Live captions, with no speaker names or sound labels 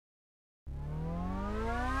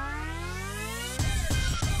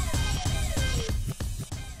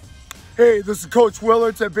Hey, this is Coach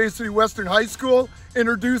Willertz at Bay City Western High School,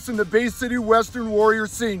 introducing the Bay City Western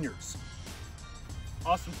Warriors seniors.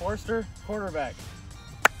 Austin Forrester, quarterback.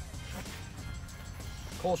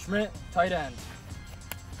 Cole Schmidt, tight end.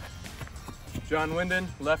 John Winden,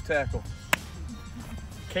 left tackle.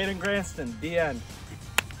 Caden Granston, D-end.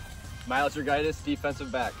 Miles Urgaitis,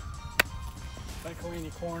 defensive back.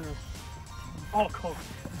 Bencolini, corner. All corner.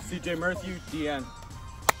 CJ Murphy, D-end.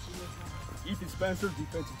 Ethan Spencer,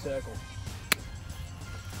 defensive tackle.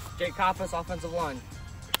 Jake Koppas, offensive line.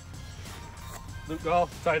 Luke Gall,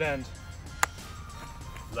 tight end.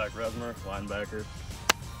 Zach Resmer, linebacker.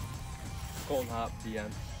 Colton Hopp,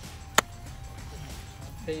 D-end.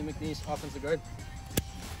 Peyton McNeese, offensive guard.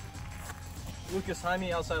 Lucas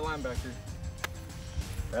Jaime, outside linebacker.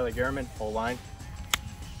 Riley Garman, O-line.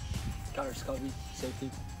 Connor Scubby,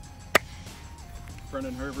 safety.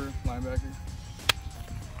 Brendan Herber, linebacker.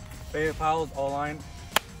 Faye Powell's O-line.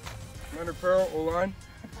 Commander Farrell, O-line.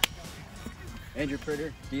 Andrew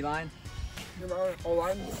Pritter, D-line.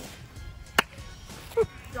 O-line.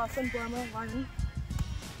 Jocelyn Blama, line.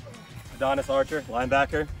 Adonis Archer,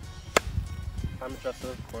 linebacker. Thomas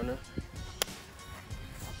Tressa, corner.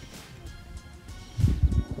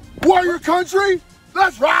 Warrior country,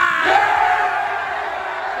 let's ride!